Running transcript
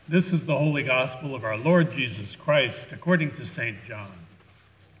This is the Holy Gospel of our Lord Jesus Christ, according to St. John.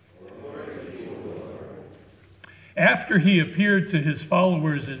 After he appeared to his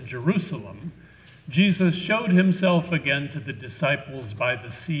followers in Jerusalem, Jesus showed himself again to the disciples by the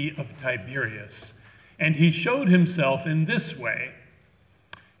Sea of Tiberias, and he showed himself in this way.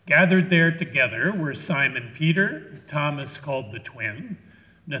 Gathered there together were Simon Peter, Thomas called the twin,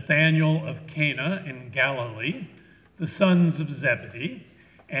 Nathanael of Cana in Galilee, the sons of Zebedee,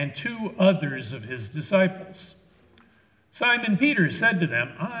 and two others of his disciples. Simon Peter said to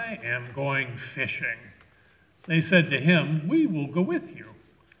them, "I am going fishing." They said to him, "We will go with you."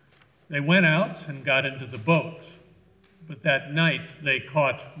 They went out and got into the boat, but that night they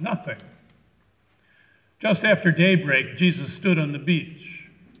caught nothing. Just after daybreak, Jesus stood on the beach,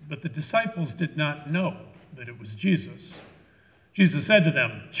 but the disciples did not know that it was Jesus. Jesus said to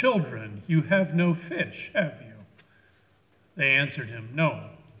them, "Children, you have no fish, have you?" They answered him, "No."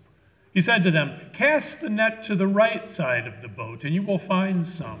 He said to them, "Cast the net to the right side of the boat, and you will find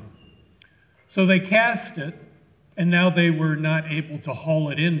some." So they cast it, and now they were not able to haul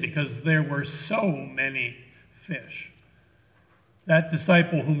it in because there were so many fish. That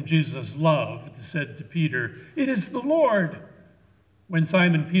disciple whom Jesus loved said to Peter, "It is the Lord." When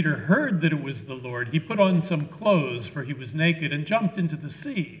Simon Peter heard that it was the Lord, he put on some clothes, for he was naked, and jumped into the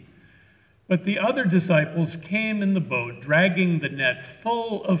sea. But the other disciples came in the boat, dragging the net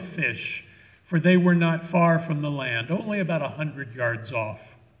full of fish, for they were not far from the land, only about 100 yards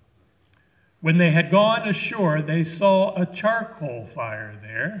off. When they had gone ashore, they saw a charcoal fire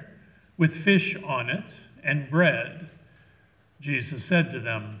there, with fish on it and bread. Jesus said to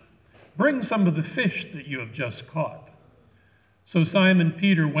them, "Bring some of the fish that you have just caught." So Simon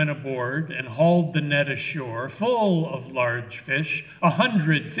Peter went aboard and hauled the net ashore, full of large fish,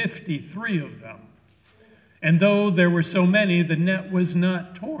 153 of them. And though there were so many, the net was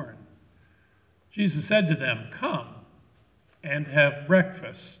not torn. Jesus said to them, "Come and have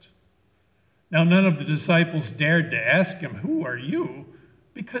breakfast." Now none of the disciples dared to ask him, "Who are you?"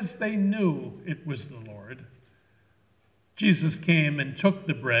 because they knew it was the Lord. Jesus came and took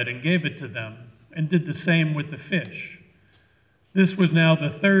the bread and gave it to them, and did the same with the fish. This was now the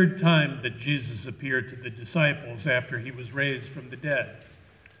third time that Jesus appeared to the disciples after he was raised from the dead.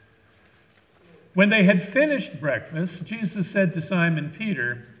 When they had finished breakfast, Jesus said to Simon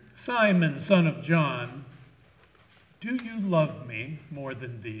Peter, "Simon, son of John, do you love me more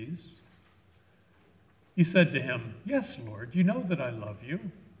than these?" He said to him, "Yes, Lord, you know that I love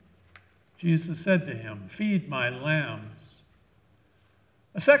you." Jesus said to him, "Feed my lambs."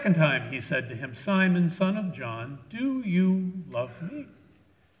 A second time he said to him, "Simon, son of John, do you love me?"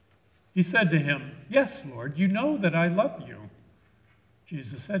 He said to him, "Yes, Lord, you know that I love you."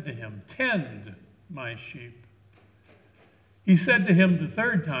 Jesus said to him, "Tend my sheep." He said to him the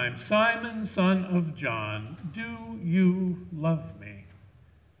third time, "Simon, son of John, do you love me?"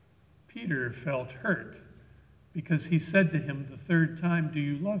 Peter felt hurt because he said to him the third time, "Do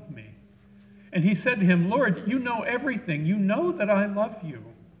you love me?" And he said to him, "Lord, you know everything. You know that I love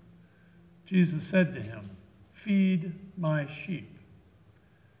you." Jesus said to him, "Feed my sheep.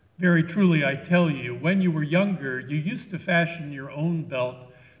 Very truly I tell you, when you were younger, you used to fashion your own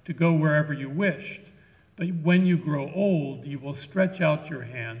belt to go wherever you wished. But when you grow old, you will stretch out your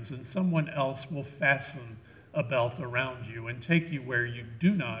hands, and someone else will fasten a belt around you and take you where you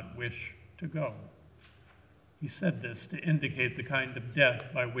do not wish to go." He said this to indicate the kind of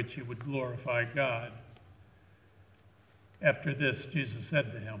death by which he would glorify God. After this, Jesus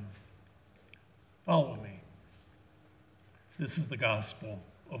said to him, "Follow me." This is the gospel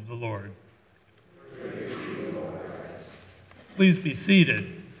of the Lord. Please be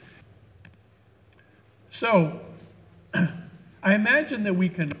seated. So, I imagine that we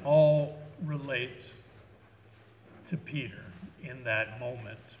can all relate to Peter in that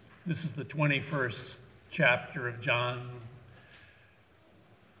moment. This is the 21st chapter of John.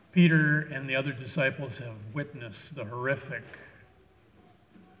 Peter and the other disciples have witnessed the horrific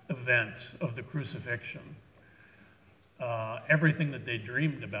event of the crucifixion. Everything that they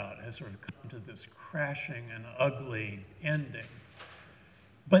dreamed about has sort of come to this crashing and ugly ending.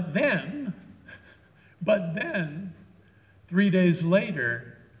 But then, 3 days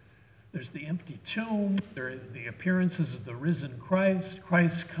later, there's the empty tomb, there are the appearances of the risen Christ,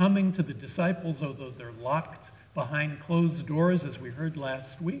 Christ coming to the disciples, although they're locked behind closed doors, as we heard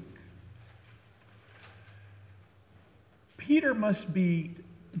last week. Peter must be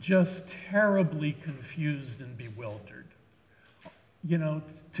just terribly confused and bewildered,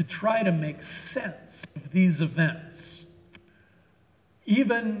 to try to make sense of these events.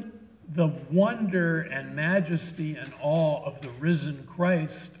 Even the wonder and majesty and awe of the risen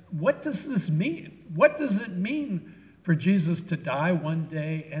Christ what does this mean? What does it mean for Jesus to die one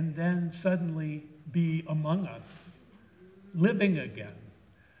day and then suddenly be among us, living again?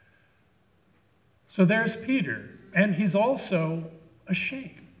 So there's Peter, and he's also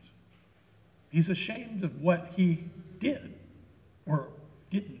ashamed. He's ashamed of what he did or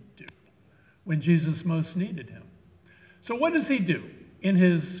didn't do when Jesus most needed him. So what does he do? In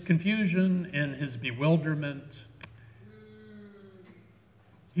his confusion, in his bewilderment,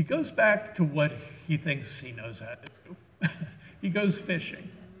 he goes back to what he thinks he knows how to do. He goes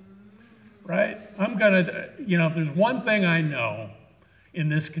fishing, right? If there's one thing I know in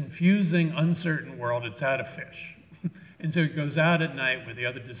this confusing, uncertain world, it's how to fish. And so he goes out at night with the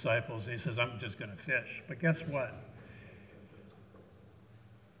other disciples and he says, I'm just going to fish. But guess what?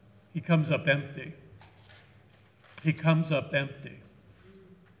 He comes up empty. He comes up empty.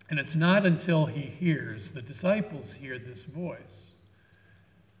 And it's not until the disciples hear this voice,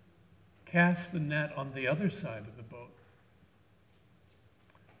 cast the net on the other side of the boat,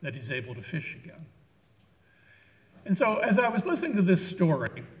 that he's able to fish again. And so as I was listening to this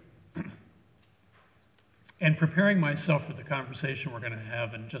story and preparing myself for the conversation we're going to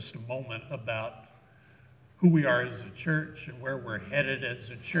have in just a moment about who we are as a church and where we're headed as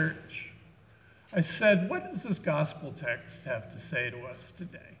a church, I said, what does this gospel text have to say to us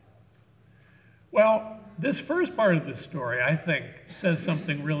today? Well, this first part of the story, I think, says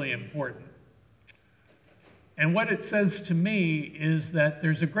something really important. And what it says to me is that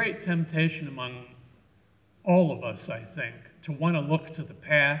there's a great temptation among all of us, I think, to want to look to the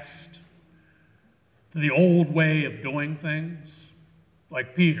past, to the old way of doing things.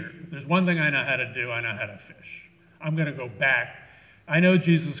 Like Peter, if there's one thing I know how to do, I know how to fish. I'm going to go back. I know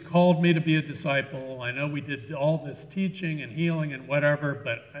Jesus called me to be a disciple. I know we did all this teaching and healing and whatever,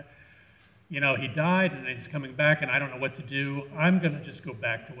 but he died and he's coming back and I don't know what to do. I'm going to just go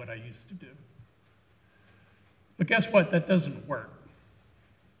back to what I used to do. But guess what? That doesn't work.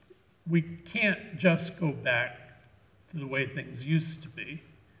 We can't just go back to the way things used to be.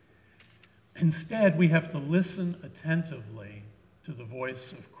 Instead, we have to listen attentively to the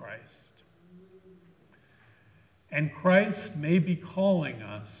voice of Christ. And Christ may be calling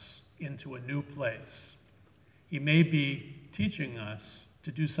us into a new place. He may be teaching us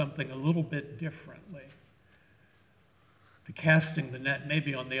to do something a little bit differently, to casting the net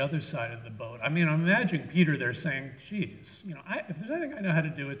maybe on the other side of the boat. I mean, I'm imagining Peter there saying, geez, if there's anything I know how to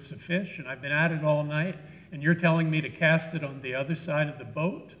do, it's to fish, and I've been at it all night, and you're telling me to cast it on the other side of the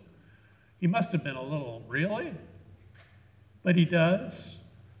boat? He must have been a little, really? But he does.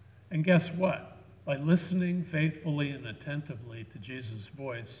 And guess what? By listening faithfully and attentively to Jesus'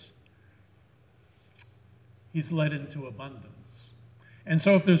 voice, he's led into abundance. And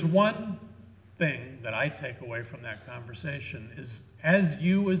so if there's one thing that I take away from that conversation is, as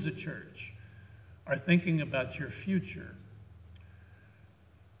you as a church are thinking about your future,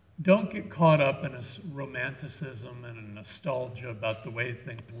 don't get caught up in a romanticism and a nostalgia about the way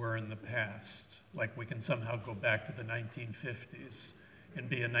things were in the past, like we can somehow go back to the 1950s and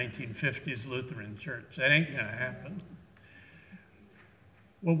be a 1950s Lutheran church. That ain't going to happen.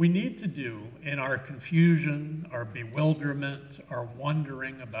 What we need to do in our confusion, our bewilderment, our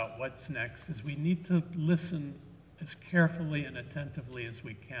wondering about what's next is we need to listen as carefully and attentively as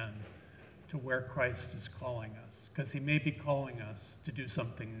we can to where Christ is calling us, because he may be calling us to do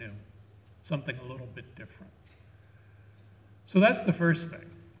something new, something a little bit different. So that's the first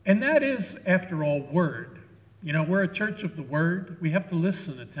thing. And that is, after all, word. We're a church of the word. We have to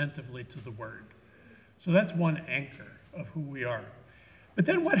listen attentively to the word. So that's one anchor of who we are. But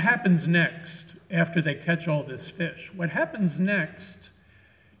then what happens next after they catch all this fish? What happens next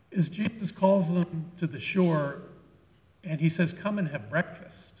is Jesus calls them to the shore and he says, come and have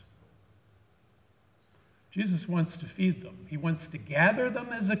breakfast. Jesus wants to feed them. He wants to gather them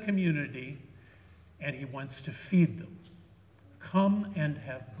as a community and he wants to feed them. Come and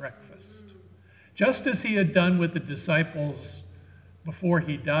have breakfast. Just as he had done with the disciples before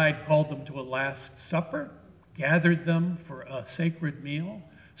he died, called them to a last supper, gathered them for a sacred meal.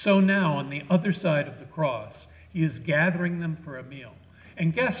 So now, on the other side of the cross, he is gathering them for a meal.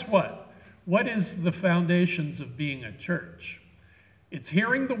 And guess what? What is the foundations of being a church? It's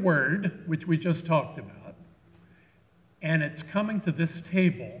hearing the word, which we just talked about, and it's coming to this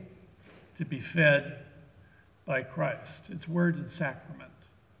table to be fed by Christ. It's word and sacrament.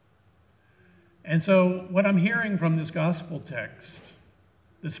 And so what I'm hearing from this gospel text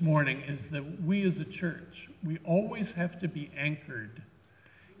this morning is that we as a church, we always have to be anchored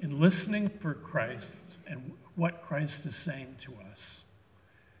in listening for Christ and what Christ is saying to us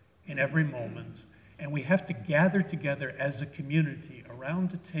in every moment, and we have to gather together as a community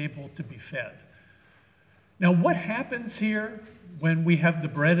around the table to be fed. Now, what happens here when we have the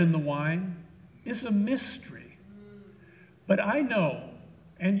bread and the wine is a mystery. But I know,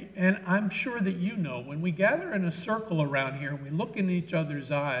 and I'm sure that you know, when we gather in a circle around here, we look in each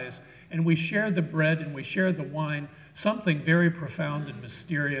other's eyes, and we share the bread and we share the wine, something very profound and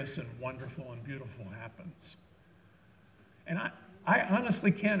mysterious and wonderful and beautiful happens. And I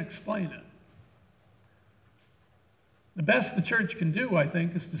honestly can't explain it. The best the church can do, I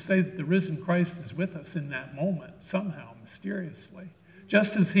think, is to say that the risen Christ is with us in that moment, somehow, mysteriously.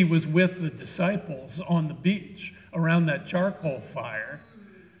 Just as he was with the disciples on the beach around that charcoal fire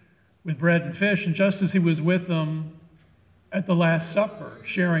with bread and fish, and just as he was with them at the Last Supper,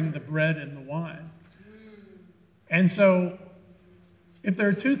 sharing the bread and the wine. And so, if there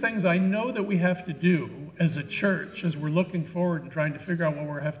are two things I know that we have to do as a church, as we're looking forward and trying to figure out what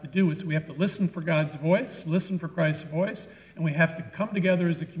we have to do, is we have to listen for God's voice, listen for Christ's voice, and we have to come together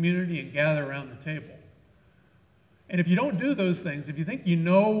as a community and gather around the table. And if you don't do those things, if you think you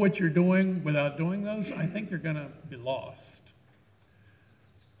know what you're doing without doing those, I think you're going to be lost.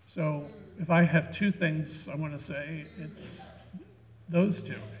 So if I have two things I want to say, it's those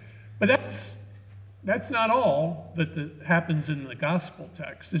two. But that's not all that happens in the gospel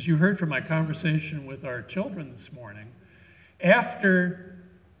text. As you heard from my conversation with our children this morning, after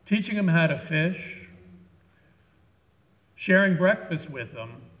teaching them how to fish, sharing breakfast with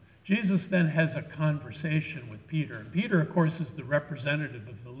them, Jesus then has a conversation with Peter. And Peter, of course, is the representative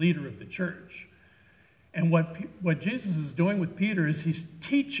of the leader of the church. And what Jesus is doing with Peter is he's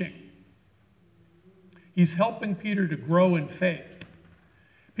teaching. He's helping Peter to grow in faith.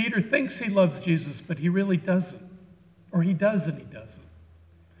 Peter thinks he loves Jesus, but he really doesn't. Or he does and he doesn't.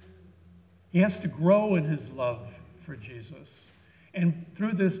 He has to grow in his love for Jesus. And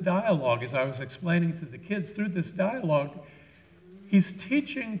through this dialogue, as I was explaining to the kids, through this dialogue, he's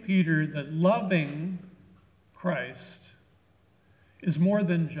teaching Peter that loving Christ is more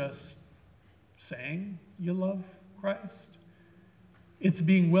than just saying you love Christ. It's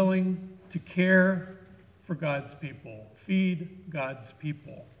being willing to care for God's people, feed God's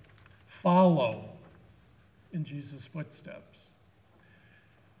people, follow in Jesus' footsteps.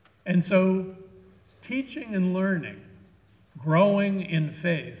 And so teaching and learning, growing in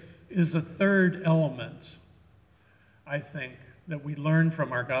faith, is a third element, I think, that we learn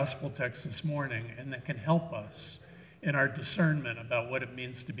from our gospel text this morning and that can help us in our discernment about what it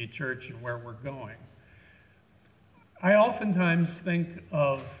means to be church and where we're going. I oftentimes think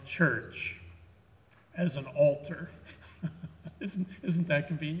of church as an altar. Isn't that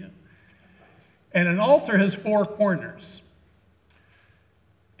convenient? And an altar has four corners.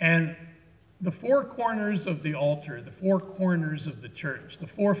 And the four corners of the altar, the four corners of the church, the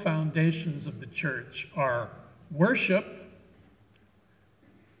four foundations of the church are worship,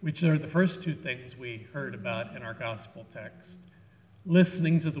 which are the first two things we heard about in our gospel text,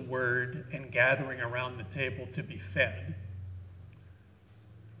 listening to the word and gathering around the table to be fed.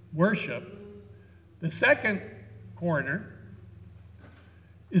 Worship. The second corner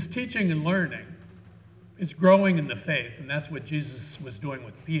is teaching and learning. It's growing in the faith, and that's what Jesus was doing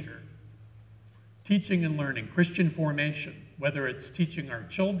with Peter. Teaching and learning, Christian formation, whether it's teaching our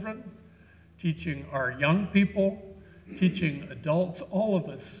children, teaching our young people, teaching adults, all of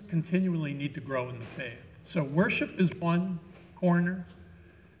us continually need to grow in the faith. So worship is one corner.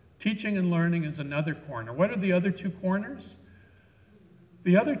 Teaching and learning is another corner. What are the other two corners?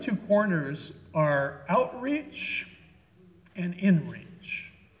 The other two corners are outreach and inreach.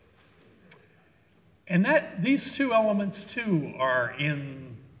 And these two elements, too, are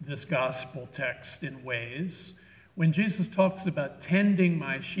in this gospel text in ways. When Jesus talks about tending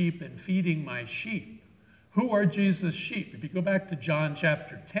my sheep and feeding my sheep, who are Jesus' sheep? If you go back to John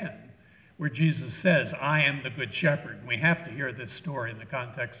chapter 10, where Jesus says, I am the good shepherd, and we have to hear this story in the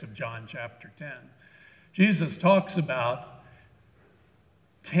context of John chapter 10. Jesus talks about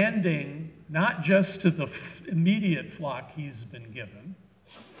tending not just to the immediate flock he's been given,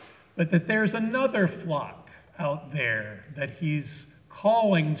 but that there's another flock out there that he's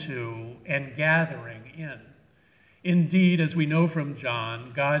calling to and gathering in. Indeed, as we know from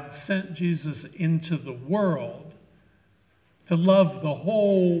John, God sent Jesus into the world to love the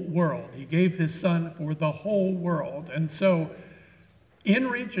whole world. He gave his son for the whole world. And so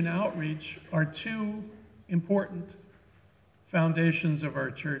inreach and outreach are two important foundations of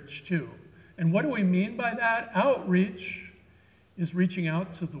our church too. And what do we mean by that? Outreach is reaching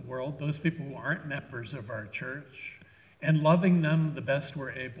out to the world, those people who aren't members of our church, and loving them the best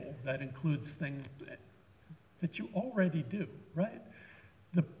we're able. That includes things that you already do, right?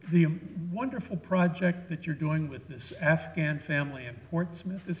 The wonderful project that you're doing with this Afghan family in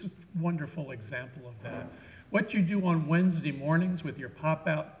Portsmouth, this is a wonderful example of that. What you do on Wednesday mornings with your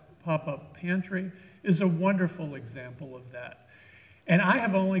pop-up pantry is a wonderful example of that. And I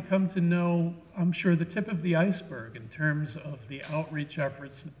have only come to know, I'm sure, the tip of the iceberg in terms of the outreach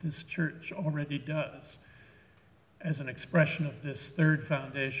efforts that this church already does as an expression of this third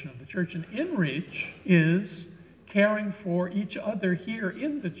foundation of the church. And InReach is caring for each other here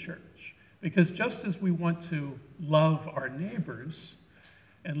in the church. Because just as we want to love our neighbors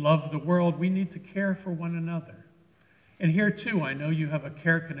and love the world, we need to care for one another. And here too, I know you have a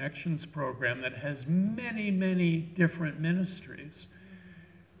Care Connections program that has many, many different ministries.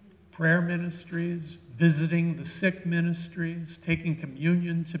 Prayer ministries, visiting the sick ministries, taking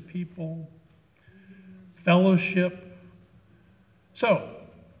communion to people, fellowship. So,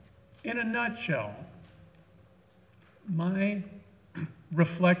 in a nutshell, my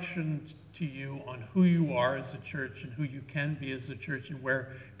reflection to you on who you are as a church and who you can be as a church and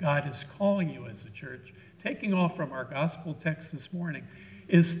where God is calling you as a church, taking off from our gospel text this morning,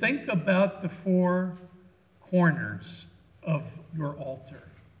 is think about the four corners of your altar.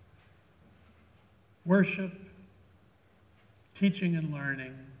 Worship, teaching and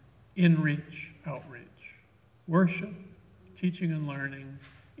learning, InReach, outreach. Worship, teaching and learning,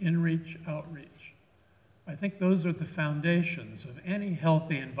 InReach, outreach. I think those are the foundations of any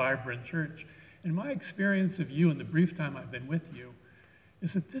healthy and vibrant church. And my experience of you in the brief time I've been with you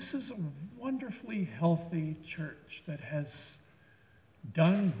is that this is a wonderfully healthy church that has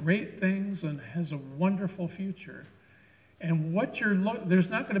done great things and has a wonderful future. And there's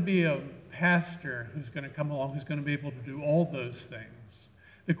not going to be a pastor who's going to come along who's going to be able to do all those things.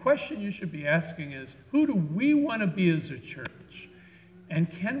 The question you should be asking is, who do we want to be as a church? And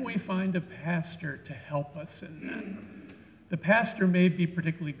can we find a pastor to help us in that? The pastor may be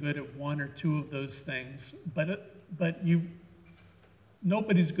particularly good at one or two of those things, but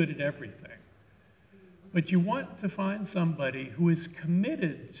nobody's good at everything. But you want to find somebody who is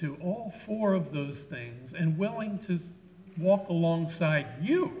committed to all four of those things and willing to walk alongside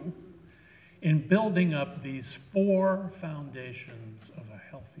you in building up these four foundations of a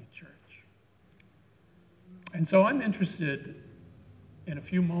healthy church. And so I'm interested in a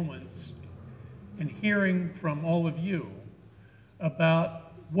few moments in hearing from all of you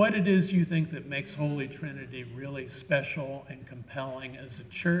about what it is you think that makes Holy Trinity really special and compelling as a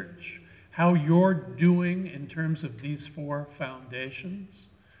church, how you're doing in terms of these four foundations,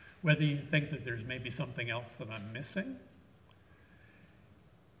 whether you think that there's maybe something else that I'm missing,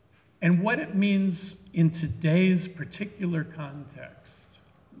 and what it means in today's particular context.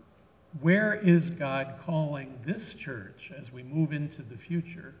 Where is God calling this church as we move into the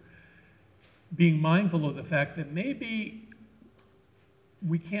future, being mindful of the fact that maybe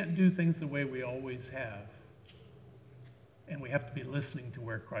we can't do things the way we always have, and we have to be listening to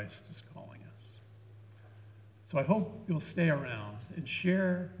where Christ is calling us. So I hope you'll stay around and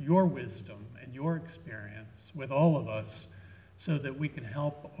share your wisdom and your experience with all of us so that we can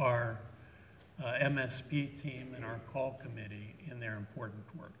help our MSP team and our call committee in their important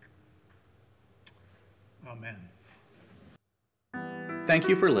work. Amen. Thank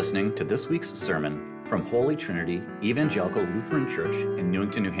you for listening to this week's sermon from Holy Trinity Evangelical Lutheran Church in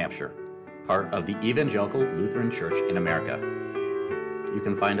Newington, New Hampshire, part of the Evangelical Lutheran Church in America. You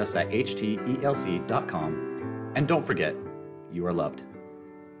can find us at hteLC.com, and don't forget, you are loved.